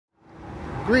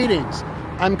Greetings,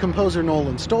 I'm composer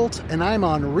Nolan Stoltz, and I'm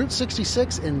on Route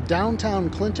 66 in downtown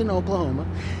Clinton, Oklahoma,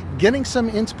 getting some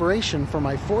inspiration for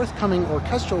my forthcoming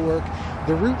orchestral work,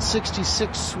 the Route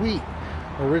 66 Suite.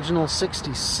 Original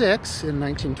 66 in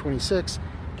 1926,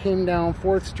 came down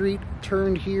 4th Street,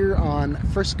 turned here on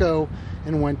Frisco,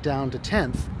 and went down to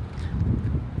 10th.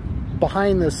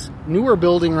 Behind this newer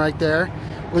building right there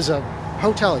was a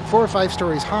hotel, like 4 or 5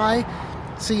 stories high.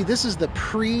 See, this is the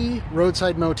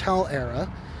pre-roadside motel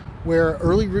era, where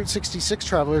early Route 66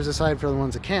 travelers, aside from the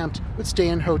ones that camped, would stay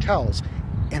in hotels,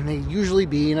 and they usually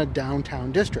be in a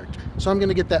downtown district. So I'm going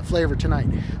to get that flavor tonight.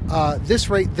 This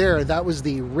right there, that was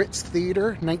the Ritz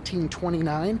Theater,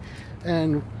 1929,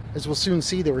 and as we'll soon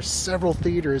see, there were several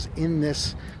theaters in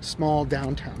this small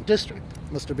downtown district.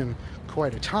 Must have been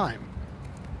quite a time.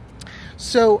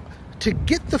 So to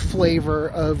get the flavor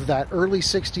of that early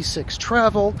 66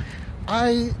 travel,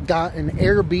 I got an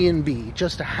Airbnb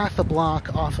just a half a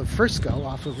block off of Frisco,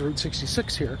 off of Route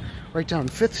 66 here, right down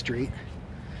 5th Street,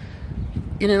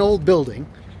 in an old building,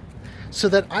 so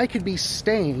that I could be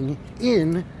staying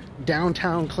in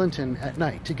downtown Clinton at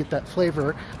night to get that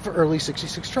flavor for early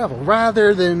 66 travel,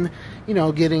 rather than, you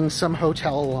know, getting some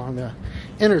hotel along the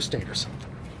interstate or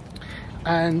something.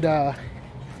 And yeah,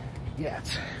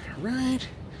 it's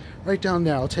right down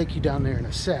there. I'll take you down there in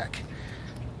a sec.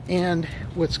 And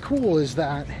what's cool is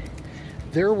that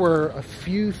there were a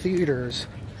few theaters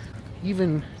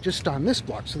even just on this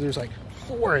block, so there's like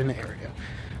 4 in the area.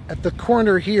 At the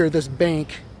corner here, this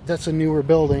bank, that's a newer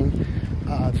building,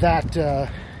 that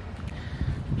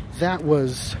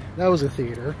was a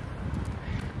theater.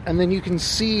 And then you can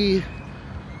see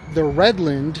the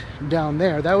Redland down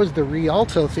there. That was the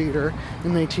Rialto Theater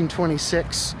in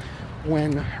 1926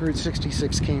 when Route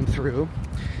 66 came through.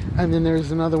 And then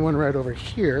there's another one right over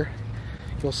here.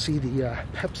 You'll see the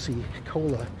Pepsi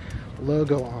Cola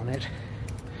logo on it.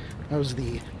 That was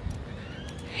the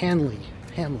Hanley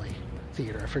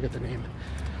Theater, I forget the name.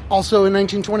 Also in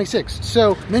 1926.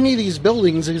 So many of these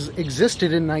buildings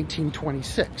existed in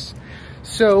 1926.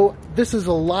 So this is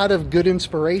a lot of good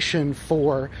inspiration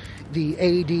for the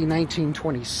AD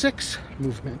 1926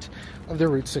 movement of the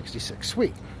Route 66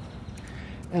 Suite.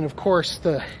 And of course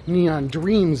the neon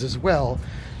dreams as well,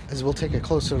 as we'll take a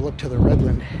closer look to the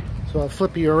Redland. So I'll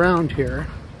flip you around here.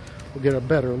 We'll get a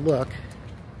better look.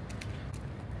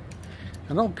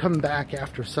 And I'll come back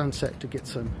after sunset to get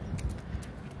some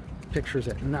pictures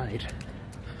at night.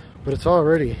 But it's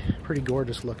already pretty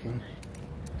gorgeous looking.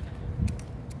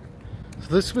 So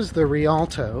this was the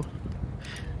Rialto.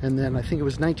 And then I think it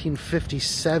was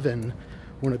 1957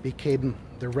 when it became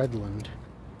the Redland.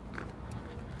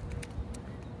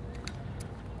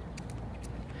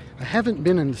 I haven't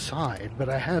been inside, but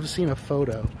I have seen a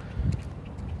photo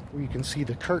where you can see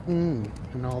the curtain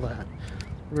and all that.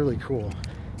 Really cool.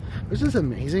 This is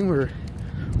amazing. We're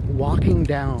walking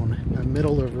down the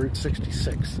middle of Route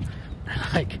 66.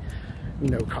 Like,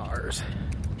 no cars.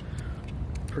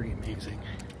 Pretty amazing.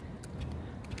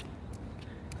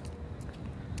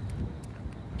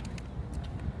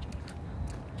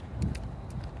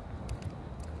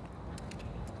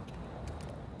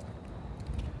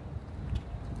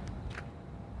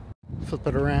 Flip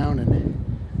it around and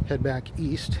head back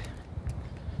east.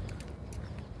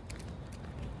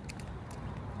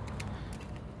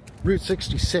 Route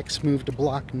 66 moved a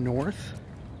block north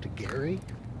to Gary,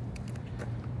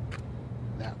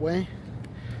 that way.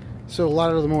 So a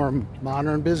lot of the more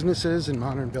modern businesses and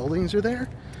modern buildings are there.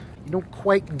 You don't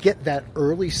quite get that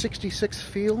early 66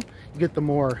 feel. You get the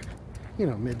more, you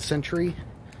know, mid-century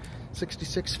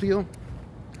 66 feel.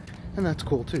 And that's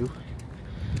cool too.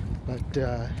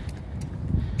 But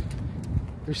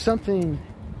there's something,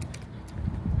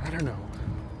 I don't know,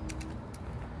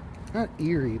 not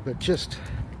eerie, but just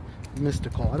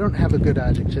mystical. I don't have a good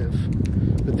adjective,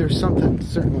 but there's something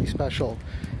certainly special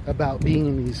about being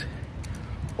in these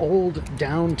old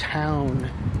downtown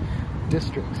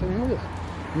districts. I mean, look at that.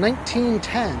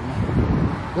 1910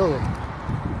 building.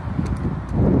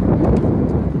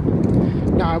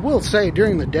 Now, I will say,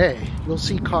 during the day, you'll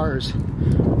see cars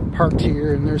parked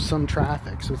here and there's some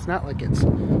traffic, so it's not like it's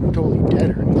totally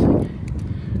dead or anything.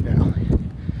 You know,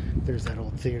 there's that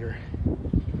old theater.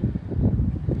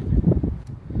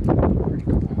 Pretty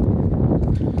cool.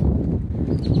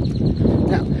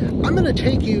 Now, I'm going to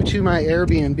take you to my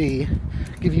Airbnb,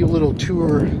 give you a little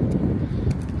tour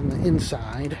on the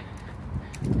inside,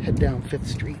 head down 5th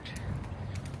Street.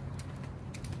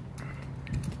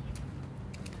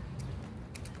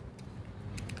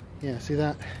 Yeah, see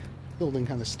that? Building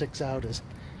kind of sticks out as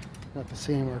not the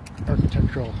same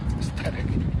architectural aesthetic.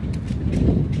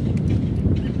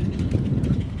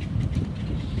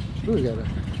 Ooh, we got to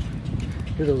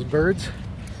hear those birds.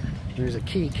 There's a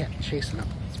kitty cat chasing them.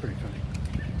 It's pretty funny.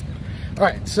 All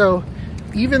right, so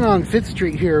even on 5th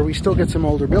Street here, we still get some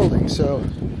older buildings. So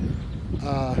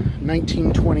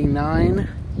 1929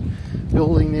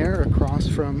 building there across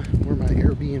from where my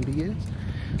Airbnb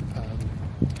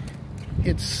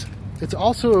is. It's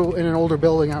also in an older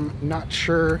building. I'm not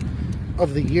sure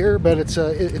of the year, but it's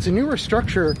a newer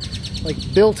structure, like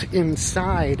built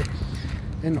inside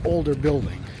an older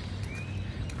building.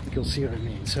 I think you'll see what I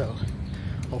mean. So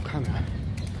I'll kind of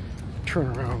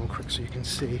turn around real quick so you can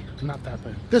see. Not that,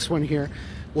 but this one here.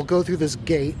 We'll go through this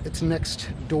gate. It's next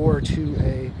door to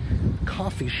a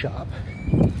coffee shop,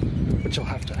 which you'll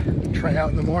have to try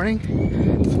out in the morning.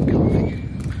 Some coffee.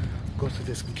 Go through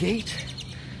this gate,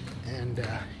 and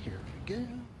here we go.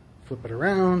 Flip it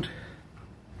around.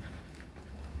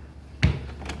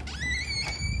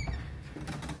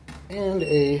 And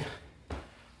a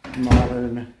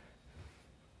modern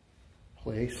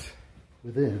place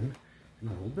within an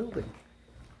old building.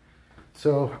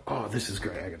 So, oh, this is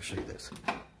great. I gotta show you this.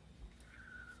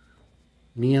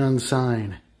 Neon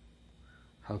sign.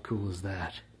 How cool is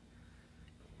that?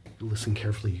 If you listen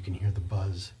carefully, you can hear the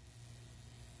buzz.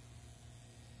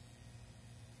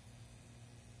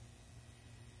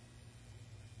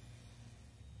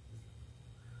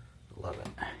 Love it.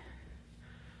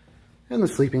 And the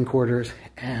sleeping quarters.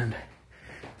 And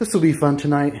this will be fun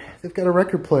tonight. They've got a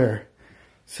record player.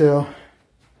 So,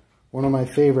 one of my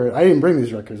favorite, I didn't bring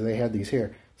these records, they had these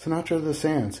here. Sinatra of the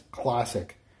Sands,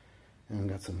 classic. And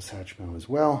got some Satchmo as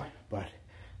well, but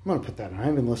I'm gonna put that on. I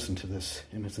haven't listened to this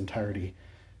in its entirety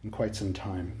in quite some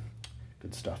time.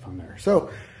 Good stuff on there. So,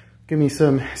 give me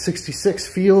some 66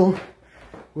 feel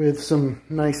with some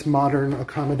nice modern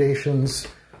accommodations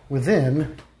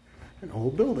within an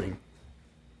old building.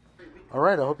 All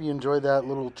right, I hope you enjoyed that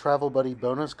little Travel Buddy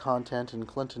bonus content in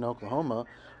Clinton, Oklahoma.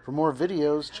 For more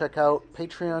videos, check out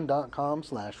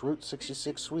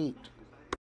patreon.com/Route66Suite.